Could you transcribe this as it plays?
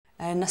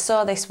And I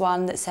saw this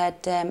one that said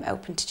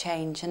open to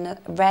change, and I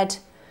read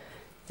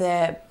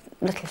the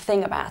little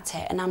thing about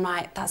it, and I'm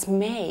like, that's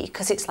me,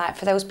 because it's like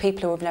for those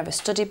people who have never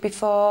studied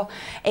before,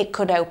 it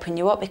could open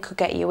you up, it could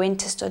get you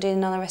into studying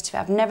and all the rest of it.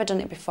 I've never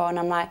done it before, and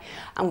I'm like,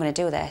 I'm going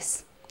to do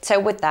this. So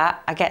with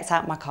that, I get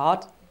out my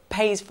card,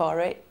 pays for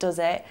it, does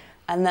it,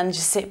 and then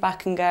just sit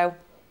back and go,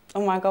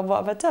 oh my God,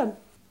 what have I done?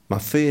 My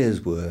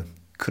fears were,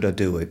 could I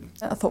do it?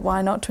 I thought,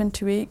 why not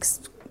 20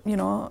 weeks, you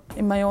know,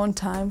 in my own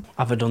time.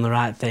 Have I done the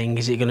right thing?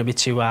 Is it going to be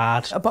too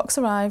hard? A box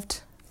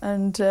arrived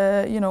and,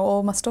 you know,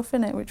 all my stuff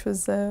in it, which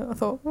was, I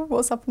thought,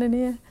 what's happening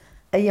here?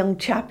 A young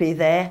chappie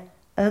there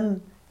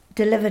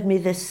delivered me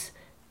this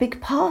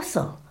big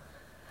parcel.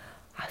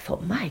 I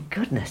thought, my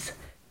goodness.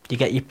 You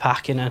get your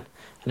pack in a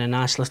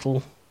nice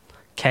little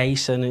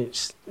case, and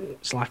it's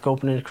like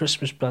opening a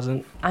Christmas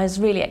present. I was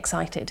really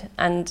excited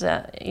and,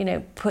 you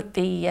know, put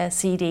the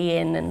CD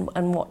in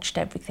and watched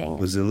everything. It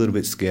was a little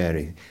bit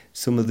scary.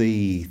 Some of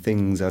the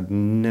things I'd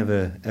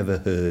never, ever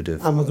heard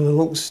of. Am I going to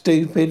look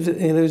stupid?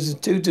 You know, is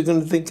the tutor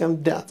going to think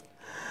I'm daft?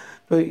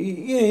 But,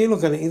 you know, you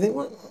look at it, you think,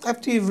 well,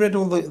 after you've read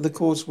all the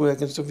coursework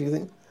and stuff, you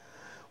think,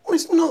 well,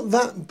 it's not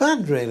that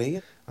bad,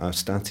 really. I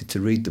started to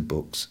read the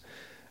books,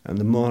 and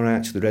the more I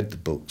actually read the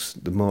books,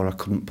 the more I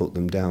couldn't put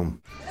them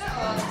down.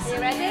 Are you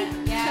ready?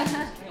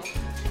 Yeah.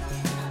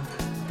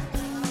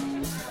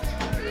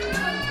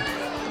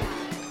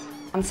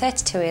 I'm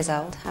 32 years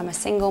old. I'm a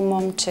single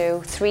mum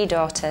to 3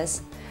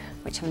 daughters,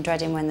 which I'm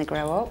dreading when they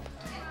grow up.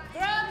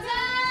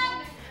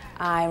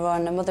 I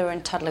run a mother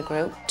and toddler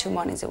group 2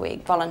 mornings a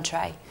week,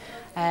 voluntary,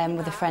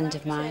 with a friend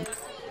of mine.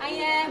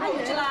 What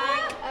would you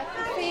like? A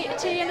coffee, a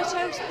tea and a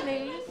toast,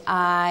 please.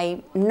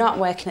 I'm not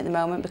working at the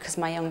moment because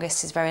my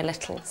youngest is very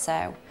little,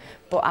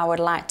 but I would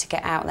like to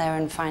get out there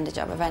and find a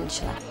job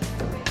eventually.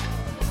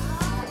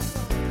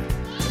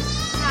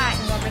 Right,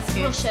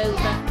 we'll show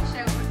them.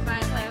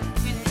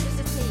 Just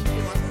a tea if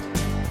you want.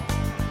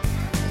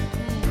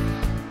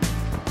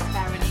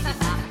 Very needed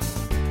that.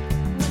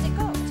 Was it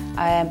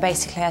good?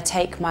 Basically, I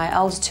take my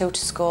older 2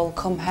 to school,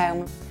 come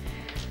home.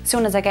 As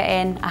soon as I get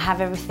in, I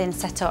have everything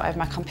set up, I have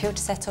my computer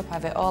set up, I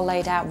have it all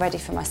laid out, ready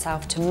for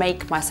myself to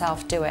make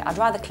myself do it. I'd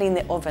rather clean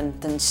the oven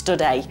than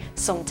study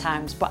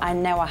sometimes, but I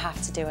know I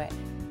have to do it.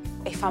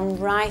 If I'm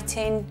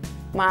writing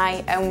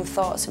my own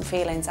thoughts and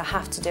feelings, I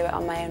have to do it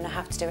on my own, I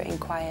have to do it in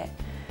quiet.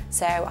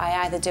 So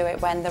I either do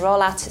it when they're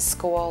all out at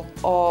school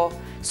or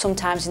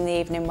sometimes in the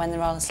evening when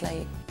they're all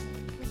asleep.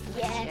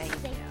 Yes.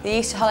 The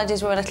Easter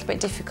holidays were a little bit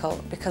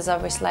difficult because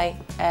obviously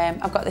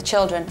I've got the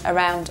children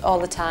around all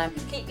the time.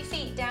 Keep your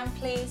feet down,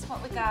 please.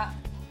 What we got?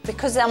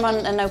 Because I'm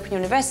on an Open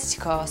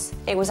University course,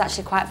 it was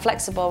actually quite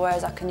flexible,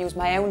 whereas I can use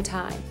my own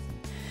time.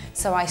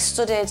 So I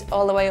studied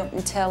all the way up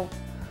until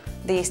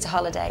the Easter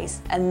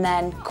holidays and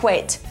then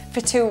quit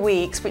for 2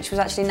 weeks, which was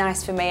actually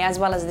nice for me as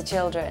well as the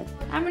children.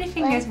 How many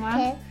fingers, Mum?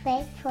 1, 2,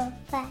 3, 4,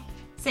 5,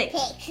 6.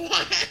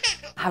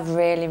 I've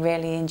really,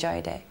 really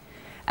enjoyed it.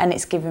 And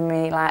it's given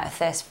me like a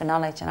thirst for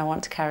knowledge and I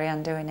want to carry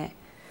on doing it.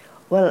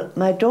 Well,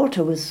 my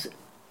daughter was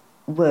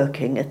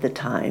working at the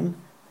time,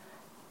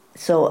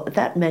 so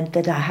that meant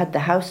that I had the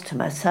house to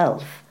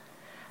myself,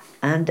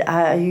 and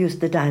I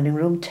used the dining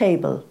room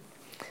table,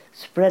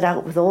 spread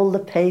out with all the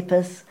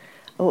papers.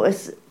 It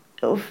was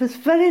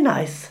very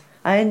nice.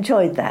 I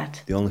enjoyed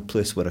that. The only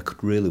place where I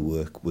could really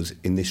work was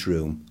in this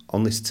room,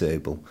 on this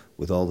table,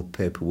 with all the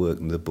paperwork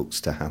and the books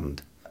to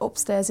hand.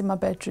 Upstairs in my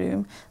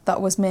bedroom, that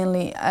was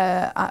mainly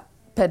at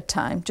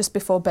bedtime, just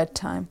before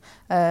bedtime,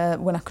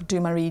 when I could do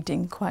my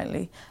reading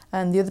quietly.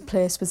 And the other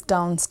place was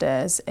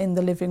downstairs in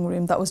the living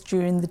room. That was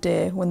during the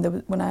day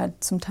when I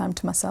had some time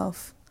to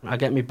myself. I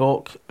get my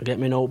book, I get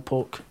my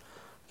notebook,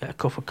 get a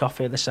cup of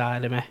coffee at the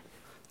side of me,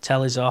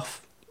 telly's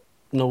off,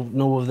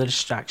 no other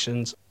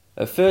distractions.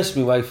 At first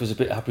my wife was a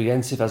bit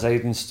apprehensive as I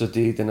hadn't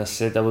studied and I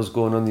said I was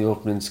going on the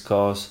openings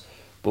course.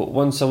 But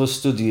once I was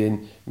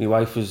studying, my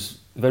wife was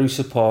very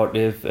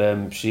supportive.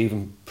 She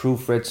even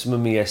proofread some of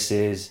my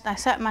essays. I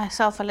set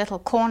myself a little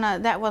corner.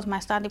 That was my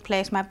study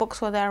place. My books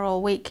were there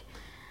all week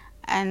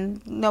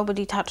and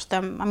nobody touched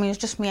them. I mean, it was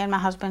just me and my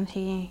husband.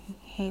 He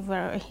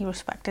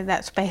respected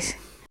that space.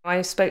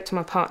 I spoke to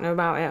my partner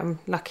about it. I'm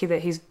lucky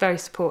that he's very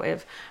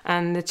supportive,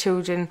 and the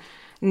children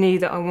knew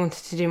that I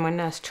wanted to do my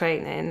nurse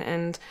training,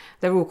 and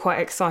they're all quite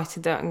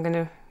excited that I'm going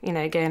to, you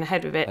know, going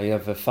ahead with it. I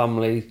have a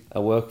family, I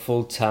work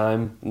full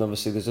time, and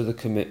obviously there's other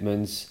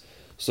commitments.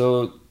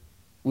 So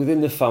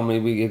within the family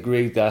we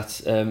agreed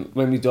that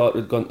when my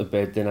daughter had gone to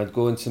bed, then I'd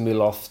go into my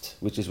loft,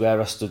 which is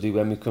where I study,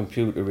 where my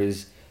computer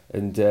is,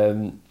 and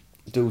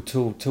do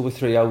 2 or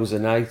 3 hours a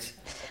night.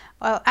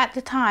 Well, at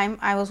the time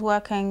I was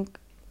working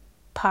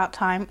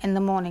part-time in the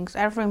mornings.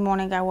 Every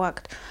morning I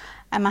worked,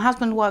 and my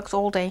husband works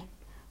all day,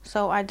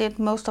 so I did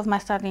most of my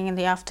studying in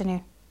the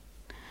afternoon.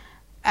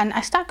 And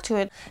I stuck to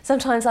it.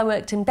 Sometimes I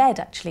worked in bed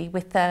actually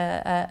with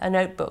a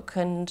notebook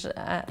and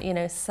you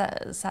know,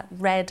 sat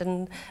read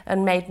and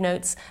made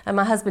notes, and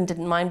my husband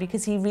didn't mind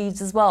because he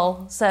reads as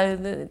well, so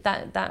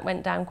that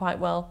went down quite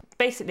well.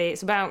 Basically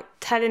it's about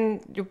telling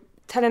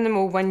them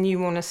all when you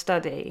want to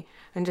study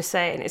and just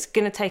saying it's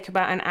going to take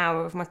about an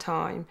hour of my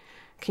time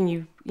can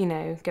you, you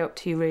know, go up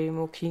to your room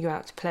or can you go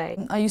out to play?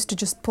 I used to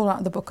just pull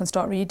out the book and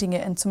start reading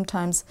it, and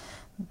sometimes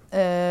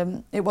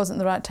it wasn't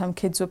the right time,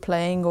 kids were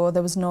playing or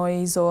there was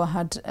noise or I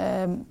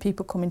had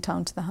people coming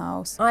down to the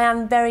house. I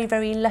am very,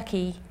 very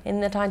lucky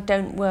in that I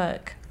don't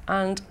work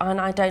and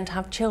I don't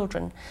have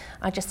children.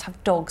 I just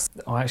have dogs.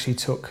 I actually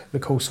took the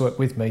coursework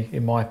with me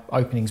in my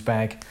openings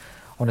bag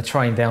on a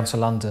train down to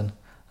London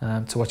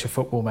to watch a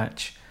football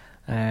match,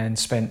 and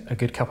spent a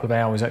good couple of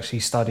hours actually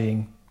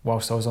studying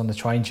whilst I was on the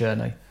train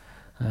journey.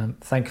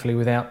 Thankfully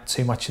without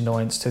too much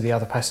annoyance to the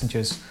other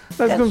passengers.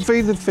 Let's go and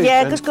feed the fish.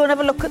 Yeah, then. just go and have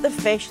a look at the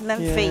fish and then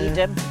feed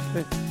them.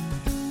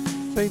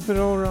 Feed them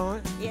all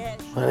right. Yeah.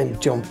 My name's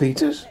John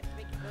Peters.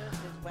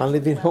 I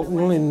live in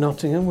Hucknall in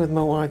Nottingham with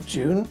my wife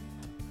June.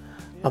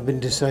 I've been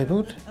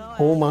disabled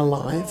all my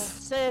life.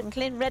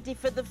 Circling, ready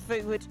for the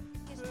food.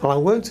 Well, I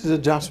worked as a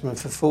draftsman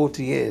for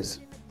 40 years,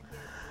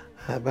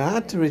 but I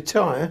had to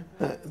retire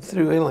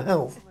through ill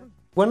health.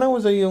 When I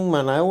was a young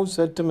man, I always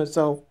said to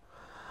myself,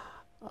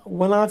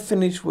 when I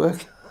finish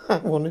work, I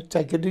want to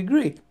take a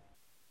degree.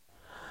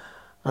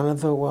 And I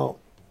thought, well,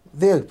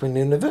 the Open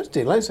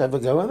University, let's have a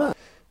go at that.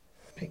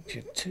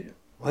 Picture 2.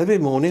 Every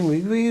morning,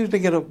 we usually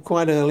get up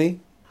quite early,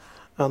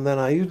 and then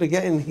I usually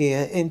get in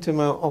here into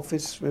my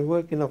office, my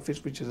working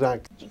office, which is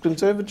our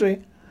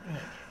conservatory,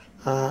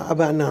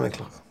 about 9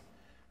 o'clock.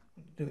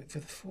 Do it for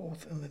the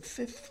 4th and the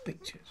 5th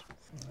pictures.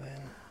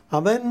 I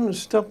then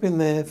stop in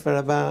there for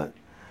about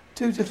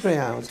 2 to 3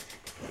 hours.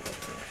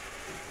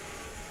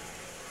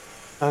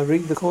 I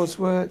read the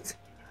coursework,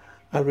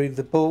 I read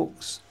the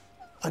books,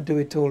 I do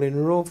it all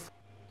in rough,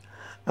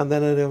 and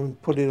then I don't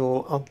put it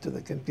all onto the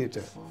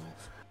computer.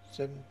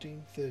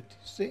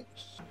 1736.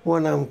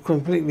 When I'm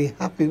completely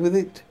happy with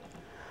it,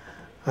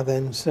 I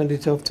then send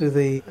it off to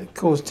the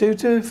course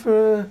tutor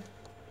for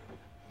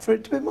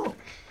it to be marked.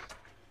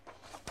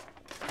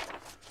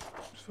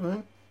 It's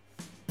fine.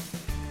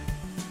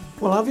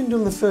 Well, having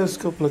done the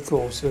first couple of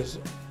courses,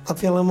 I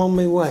feel I'm on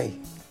my way.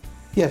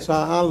 Yes,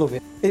 I love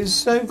it. It's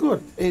so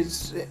good.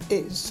 It's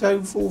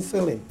so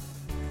fulfilling.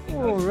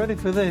 Oh, ready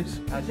for this.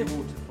 How's your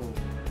waterfall?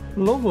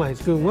 Lovely.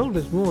 It's going well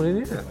this morning,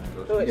 isn't it?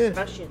 Oh, it's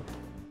smashing.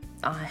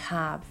 I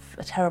have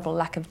a terrible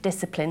lack of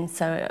discipline,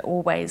 so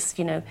always,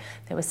 you know,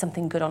 there was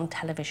something good on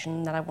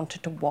television that I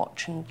wanted to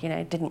watch and, you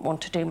know, didn't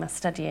want to do my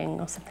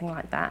studying or something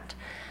like that.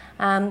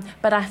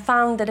 But I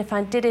found that if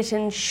I did it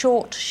in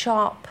short,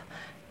 sharp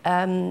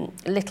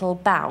little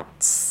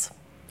bouts,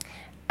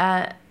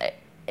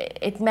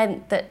 it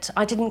meant that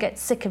I didn't get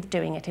sick of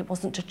doing it. It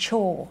wasn't a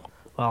chore.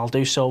 Well, I'll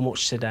do so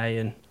much today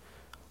and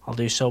I'll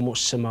do so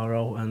much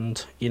tomorrow,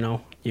 and, you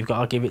know, you've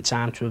got to give it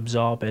time to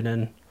absorb it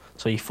and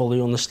so you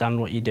fully understand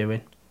what you're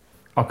doing.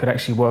 I could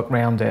actually work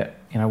round it,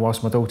 you know,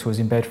 whilst my daughter was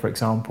in bed, for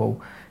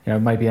example, you know,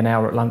 maybe an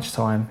hour at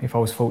lunchtime if I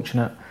was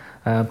fortunate,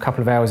 a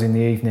couple of hours in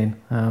the evening.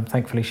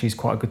 Thankfully, she's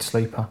quite a good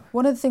sleeper.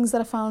 One of the things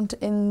that I found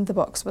in the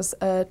box was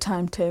a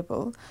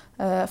timetable.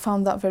 I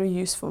found that very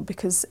useful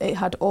because it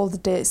had all the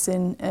dates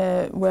in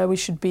where we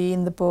should be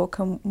in the book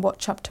and what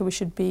chapter we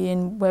should be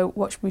in,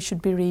 what we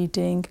should be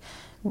reading,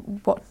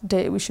 what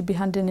date we should be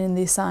handing in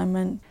the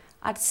assignment.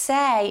 I'd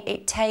say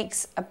it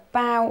takes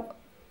about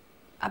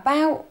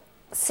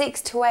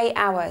 6 to 8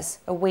 hours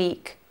a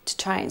week to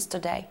try and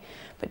study.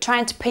 But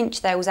trying to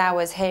pinch those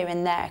hours here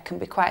and there can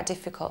be quite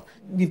difficult.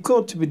 You've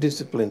got to be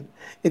disciplined.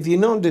 If you're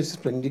not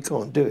disciplined, you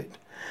can't do it.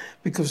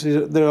 Because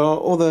there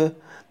are other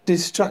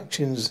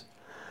distractions.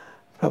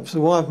 Perhaps the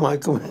wife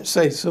might come and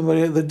say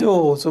somebody at the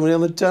door, somebody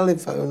on the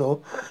telephone, or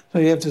so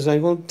you have to say,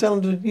 well,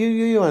 tell them to,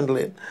 you handle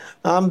it.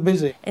 I'm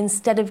busy.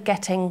 Instead of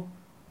getting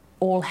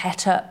all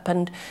het up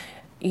and,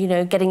 you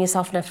know, getting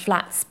yourself in a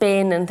flat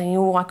spin and thinking,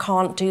 oh, I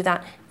can't do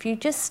that. If you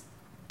just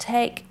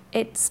take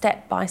it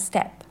step by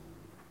step,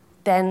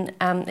 then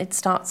it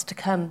starts to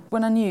come.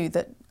 When I knew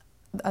that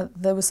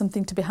there was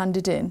something to be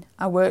handed in,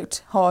 I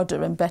worked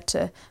harder and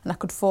better and I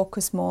could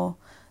focus more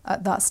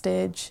at that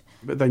stage.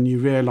 But then you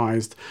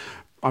realised,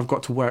 I've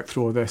got to work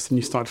through all this, and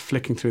you start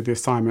flicking through the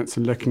assignments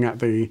and looking at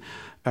the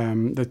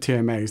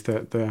TMAs,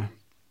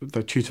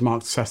 the tutor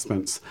marked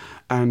assessments,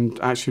 and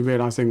actually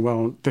realising,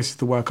 well, this is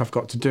the work I've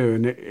got to do,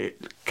 and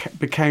it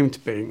became to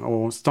being,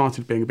 or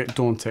started being, a bit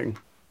daunting.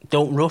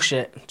 Don't rush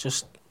it,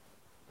 just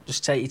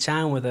take your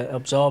time with it,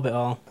 absorb it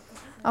all.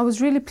 I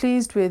was really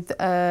pleased with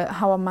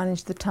how I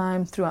managed the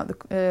time throughout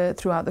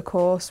the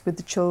course, with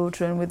the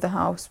children, with the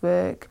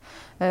housework,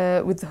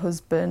 with the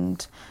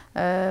husband,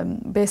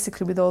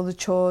 basically with all the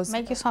chores.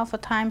 Make yourself a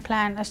time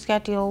plan, a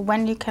schedule,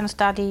 when you can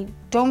study.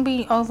 Don't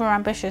be over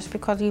ambitious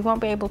because you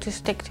won't be able to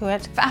stick to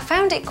it. But I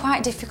found it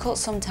quite difficult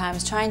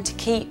sometimes trying to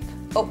keep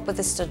up with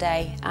the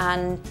study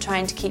and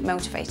trying to keep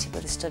motivated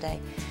with the study.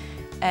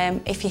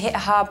 If you hit a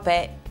hard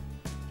bit,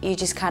 you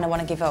just kind of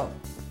want to give up.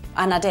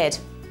 And I did.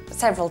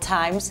 Several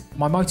times.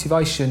 My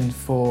motivation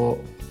for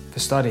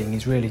studying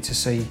is really to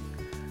see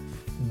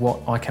what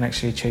I can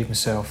actually achieve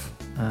myself.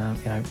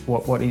 You know,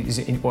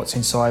 what's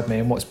inside me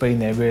and what's been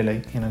there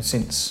really, you know,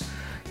 since,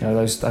 you know,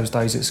 those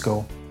days at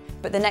school.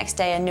 But the next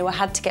day I knew I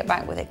had to get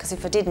back with it, because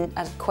if I didn't,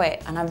 I'd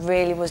quit, and I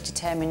really was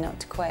determined not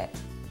to quit.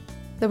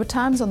 There were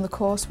times on the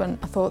course when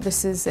I thought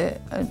this is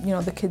it, you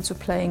know, the kids were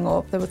playing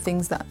up, there were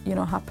things that, you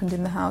know, happened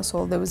in the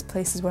household, there was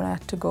places where I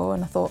had to go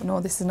and I thought, no,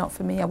 this is not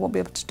for me, I won't be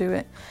able to do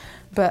it.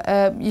 But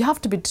you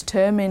have to be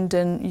determined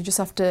and you just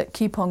have to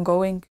keep on going.